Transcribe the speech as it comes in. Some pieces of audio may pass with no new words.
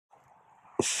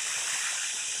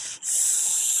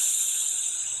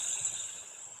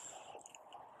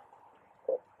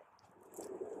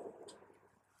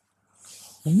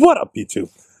What up, YouTube?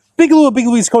 Big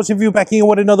Lou East Coast Review back here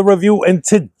with another review, and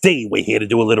today we're here to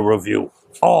do a little review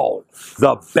on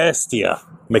the Bestia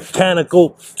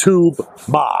mechanical tube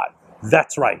mod.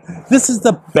 That's right, this is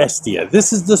the Bestia.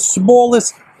 This is the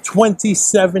smallest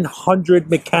 2700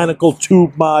 mechanical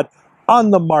tube mod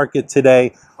on the market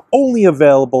today, only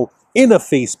available in a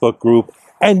Facebook group,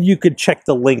 and you could check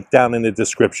the link down in the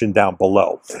description down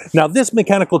below. Now, this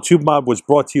mechanical tube mod was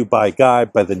brought to you by a guy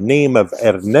by the name of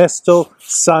Ernesto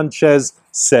Sanchez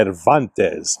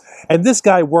Cervantes. And this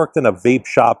guy worked in a vape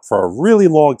shop for a really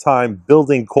long time,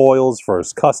 building coils for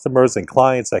his customers and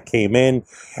clients that came in.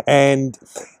 And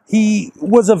he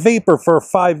was a vapor for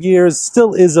 5 years,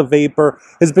 still is a vapor,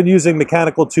 has been using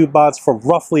mechanical tube mods for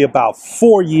roughly about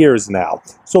 4 years now.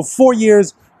 So 4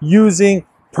 years using,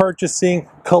 purchasing,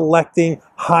 collecting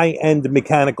high-end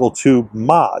mechanical tube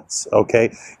mods,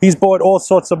 okay? He's bought all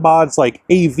sorts of mods like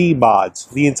AV mods,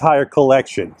 the entire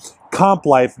collection, Comp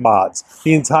Life mods,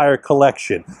 the entire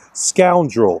collection,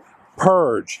 Scoundrel,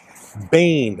 Purge,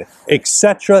 Bane,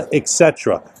 etc.,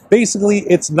 etc. Basically,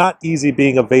 it's not easy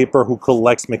being a vapor who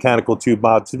collects mechanical tube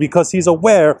mods because he's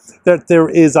aware that there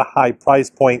is a high price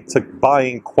point to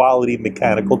buying quality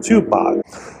mechanical tube mod.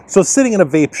 So sitting in a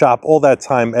vape shop all that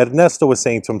time, Ernesto was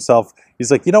saying to himself,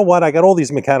 he's like, you know what, I got all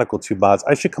these mechanical tube mods,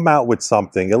 I should come out with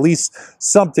something, at least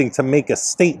something to make a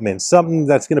statement, something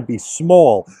that's going to be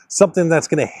small, something that's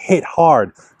going to hit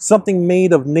hard, something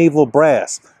made of naval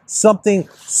brass, something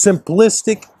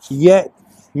simplistic yet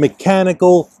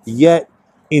mechanical yet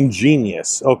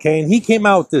ingenious, okay? And he came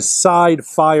out with this side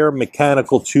fire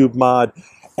mechanical tube mod,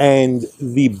 and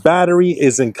the battery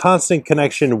is in constant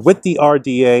connection with the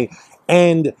RDA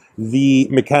and the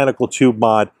mechanical tube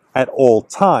mod at all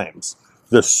times.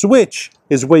 The switch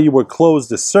is where you would close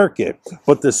the circuit,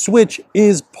 but the switch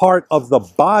is part of the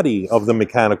body of the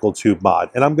mechanical tube mod,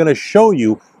 and I'm going to show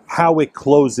you how it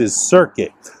closes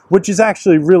circuit, which is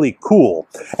actually really cool.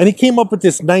 And he came up with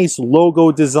this nice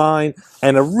logo design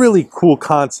and a really cool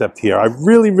concept here. I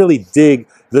really dig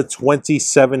the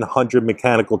 2700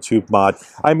 mechanical tube mod.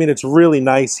 I mean, it's really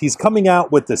nice. He's coming out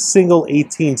with the single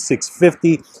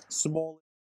 18650 small.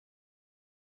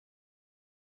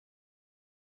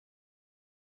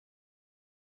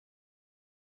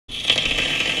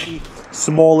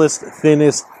 Smallest,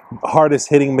 thinnest, hardest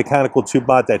hitting mechanical tube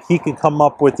mod that he can come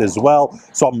up with as well.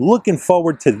 So I'm looking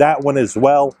forward to that one as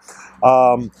well.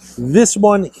 This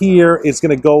one here is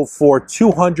going to go for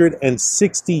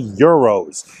 260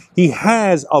 euros. He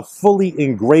has a fully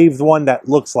engraved one that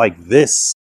looks like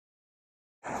this,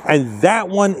 and that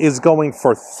one is going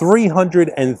for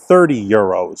 330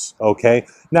 euros, okay?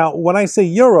 Now, when I say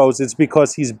euros, it's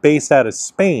because he's based out of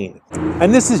Spain.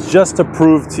 And this is just to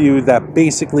prove to you that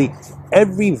basically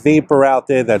every vapor out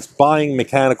there that's buying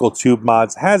mechanical tube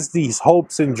mods has these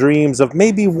hopes and dreams of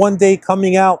maybe one day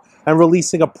coming out and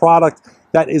releasing a product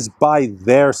that is by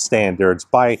their standards,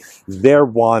 by their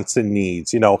wants and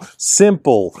needs, you know,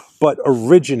 simple but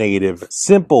originative,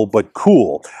 simple but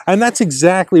cool. And that's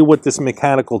exactly what this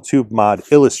mechanical tube mod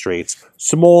illustrates.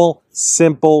 Small,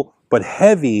 simple, but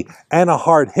heavy and a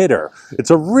hard hitter. It's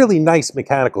a really nice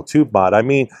mechanical tube mod. I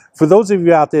mean, for those of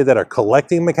you out there that are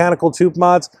collecting mechanical tube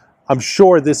mods, I'm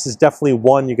sure this is definitely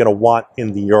one you're going to want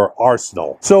in your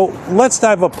arsenal. So let's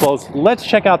dive up close. Let's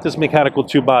check out this mechanical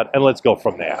tube mod and let's go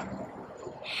from there.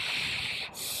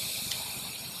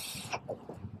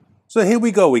 So here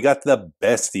we go, we got the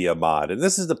Bestia mod, and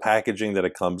this is the packaging that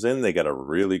it comes in. They got a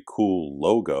really cool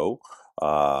logo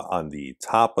on the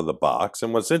top of the box,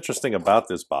 and what's interesting about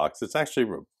this box, it's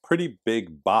actually a pretty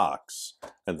big box,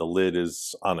 and the lid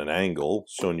is on an angle,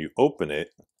 so when you open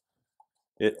it,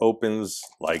 it opens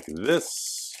like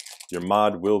this. Your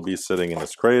mod will be sitting in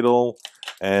its cradle,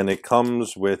 and it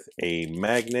comes with a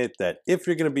magnet that if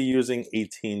you're going to be using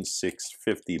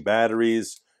 18650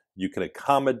 batteries, you can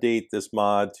accommodate this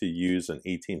mod to use an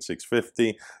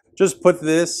 18650. Just put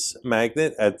this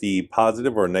magnet at the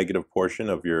positive or negative portion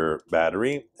of your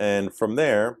battery, and from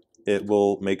there, it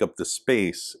will make up the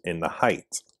space in the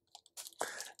height.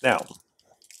 Now,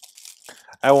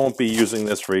 I won't be using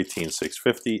this for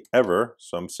 18650 ever,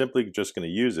 so I'm simply just going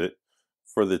to use it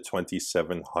for the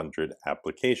 2700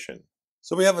 application.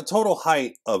 So we have a total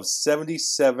height of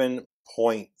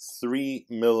 77.3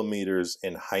 millimeters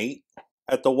in height.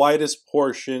 At the widest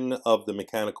portion of the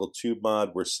mechanical tube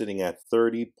mod, we're sitting at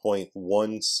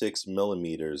 30.16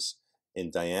 millimeters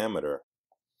in diameter.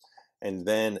 And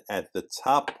then at the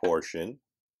top portion,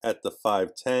 at the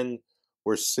 510,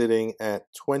 we're sitting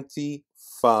at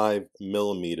 25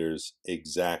 millimeters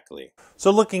exactly.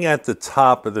 So looking at the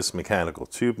top of this mechanical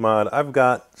tube mod, I've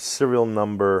got serial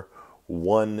number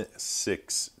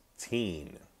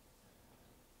 116.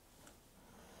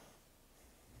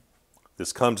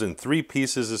 This comes in 3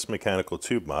 pieces, this mechanical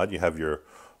tube mod. You have your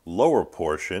lower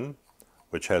portion,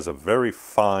 which has a very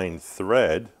fine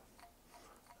thread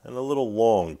and a little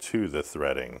long to the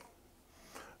threading.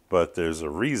 But there's a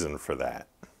reason for that.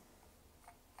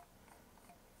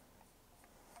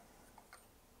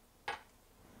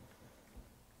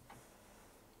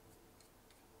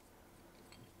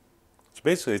 It's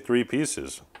basically 3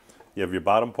 pieces. You have your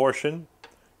bottom portion,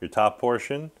 your top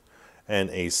portion,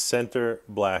 and a center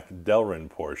black Delrin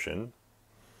portion.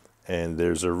 And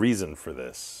there's a reason for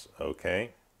this,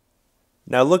 okay?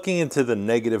 Now looking into the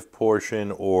negative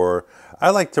portion, or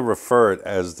I like to refer it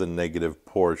as the negative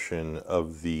portion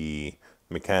of the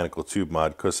mechanical tube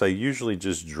mod, because I usually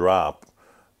just drop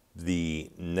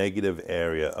the negative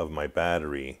area of my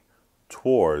battery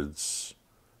towards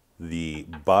the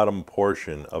bottom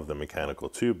portion of the mechanical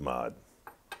tube mod.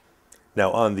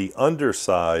 Now on the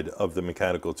underside of the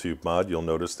mechanical tube mod, you'll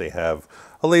notice they have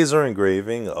a laser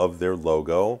engraving of their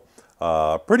logo.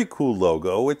 Pretty cool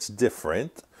logo. It's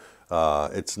different.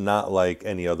 It's not like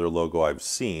any other logo I've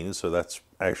seen, so that's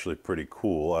actually pretty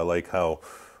cool. I like how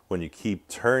when you keep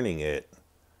turning it,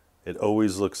 it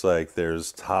always looks like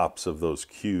there's tops of those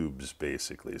cubes,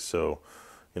 basically. So,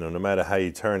 you know, no matter how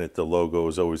you turn it, the logo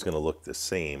is always going to look the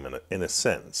same in a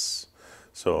sense.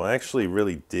 So I actually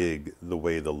really dig the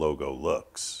way the logo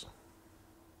looks.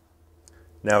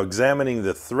 Now examining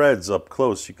the threads up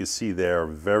close, you can see they're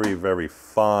very, very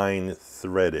fine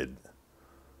threaded.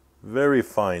 Very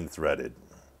fine threaded.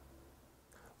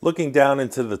 Looking down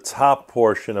into the top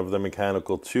portion of the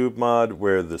mechanical tube mod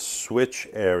where the switch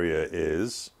area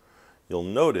is, you'll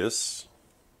notice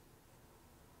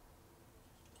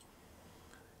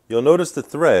the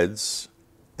threads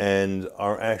and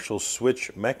our actual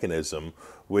switch mechanism,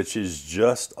 which is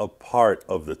just a part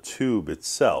of the tube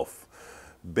itself.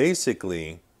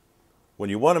 Basically,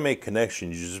 when you want to make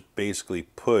connections, you just basically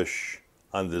push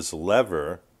on this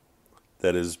lever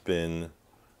that has been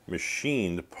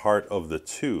machined part of the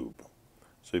tube.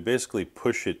 So you basically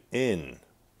push it in.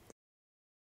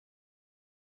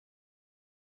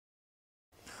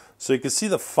 So you can see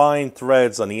the fine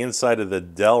threads on the inside of the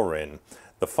Delrin.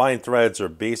 The fine threads are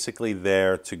basically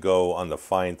there to go on the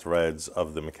fine threads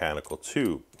of the mechanical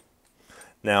tube.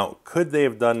 Now, could they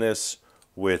have done this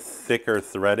with thicker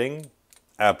threading?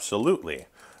 Absolutely.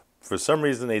 For some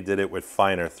reason they did it with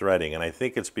finer threading, and I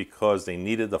think it's because they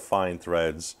needed the fine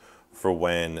threads for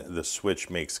when the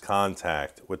switch makes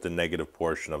contact with the negative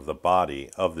portion of the body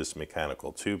of this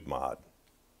mechanical tube mod.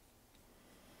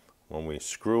 When we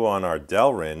screw on our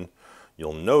Delrin,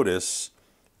 you'll notice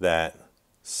that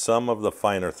some of the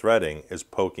finer threading is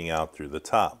poking out through the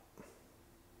top.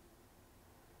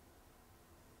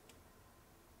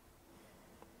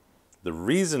 The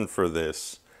reason for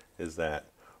this is that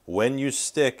when you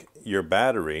stick your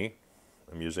battery,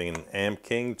 I'm using an Amp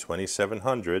King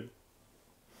 2700,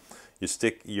 you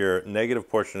stick your negative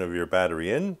portion of your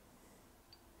battery in,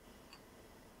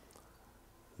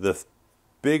 the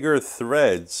bigger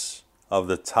threads of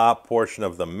the top portion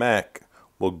of the Mech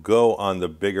will go on the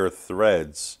bigger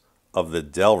threads of the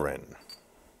Delrin.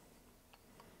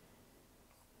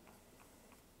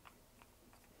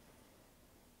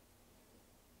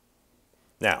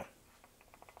 Now,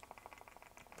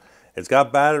 it's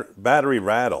got battery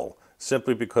rattle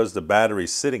simply because the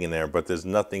battery's sitting in there, but there's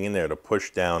nothing in there to push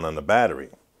down on the battery.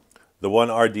 The one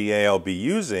RDA I'll be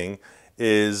using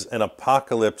is an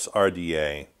Apocalypse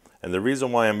RDA. And the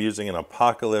reason why I'm using an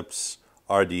Apocalypse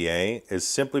RDA is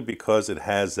simply because it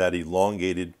has that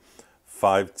elongated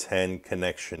 510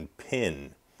 connection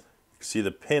pin. You see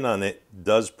the pin on it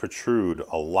does protrude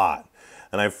a lot.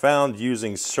 And I found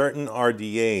using certain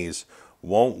RDAs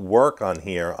won't work on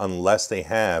here unless they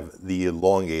have the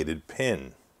elongated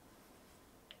pin.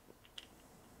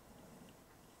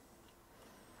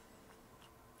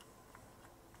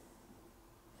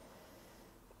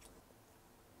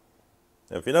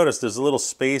 Now, if you notice, there's a little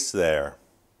space there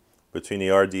between the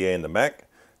RDA and the Mech.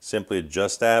 Simply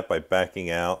adjust that by backing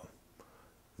out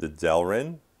the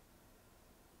Delrin.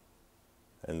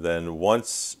 And then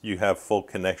once you have full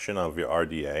connection of your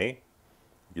RDA,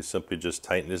 you simply just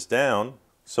tighten this down.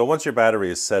 So once your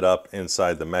battery is set up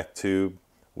inside the Mech tube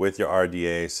with your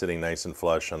RDA sitting nice and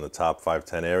flush on the top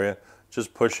 510 area,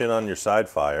 just push in on your side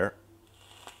fire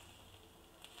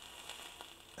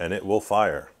and it will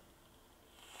fire.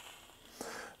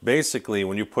 Basically,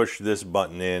 when you push this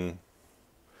button in,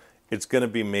 it's going to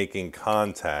be making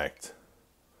contact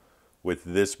with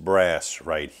this brass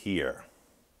right here.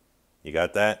 You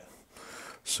got that?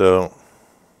 So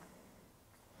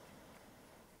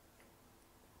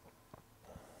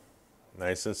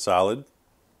nice and solid.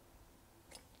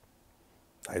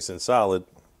 Nice and solid.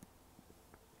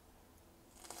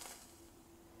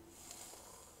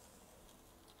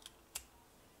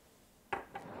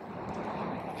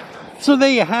 So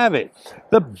there you have it.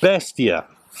 The Bestia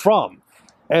from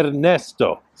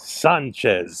Ernesto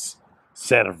Sanchez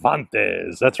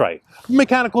Cervantes. That's right.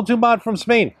 Mechanical tube mod from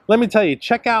Spain. Let me tell you,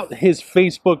 check out his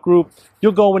Facebook group.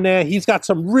 You'll go in there. He's got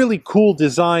some really cool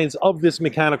designs of this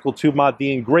mechanical tube mod.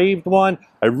 The engraved one,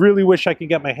 I really wish I could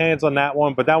get my hands on that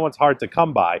one, but that one's hard to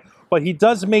come by. But he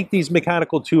does make these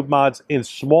mechanical tube mods in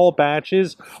small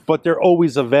batches, but they're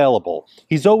always available.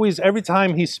 He's always, every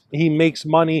time he makes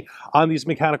money on these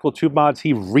mechanical tube mods,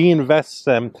 he reinvests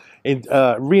them and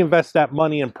reinvest that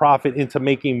money and profit into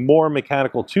making more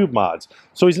mechanical tube mods.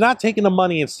 So he's not taking the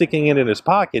money and sticking it in his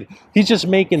pocket. He's just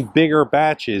making bigger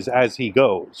batches as he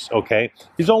goes, okay?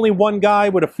 He's only one guy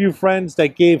with a few friends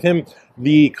that gave him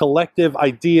the collective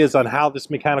ideas on how this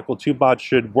mechanical tube mod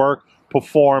should work,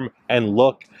 perform, and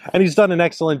look. And he's done an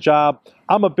excellent job.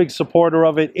 I'm a big supporter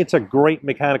of it. It's a great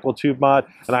mechanical tube mod,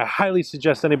 and I highly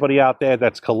suggest anybody out there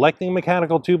that's collecting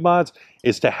mechanical tube mods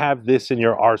is to have this in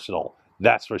your arsenal.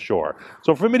 That's for sure.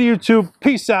 So from me to YouTube,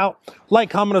 peace out. Like,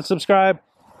 comment, and subscribe.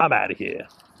 I'm out of here.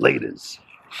 Laters.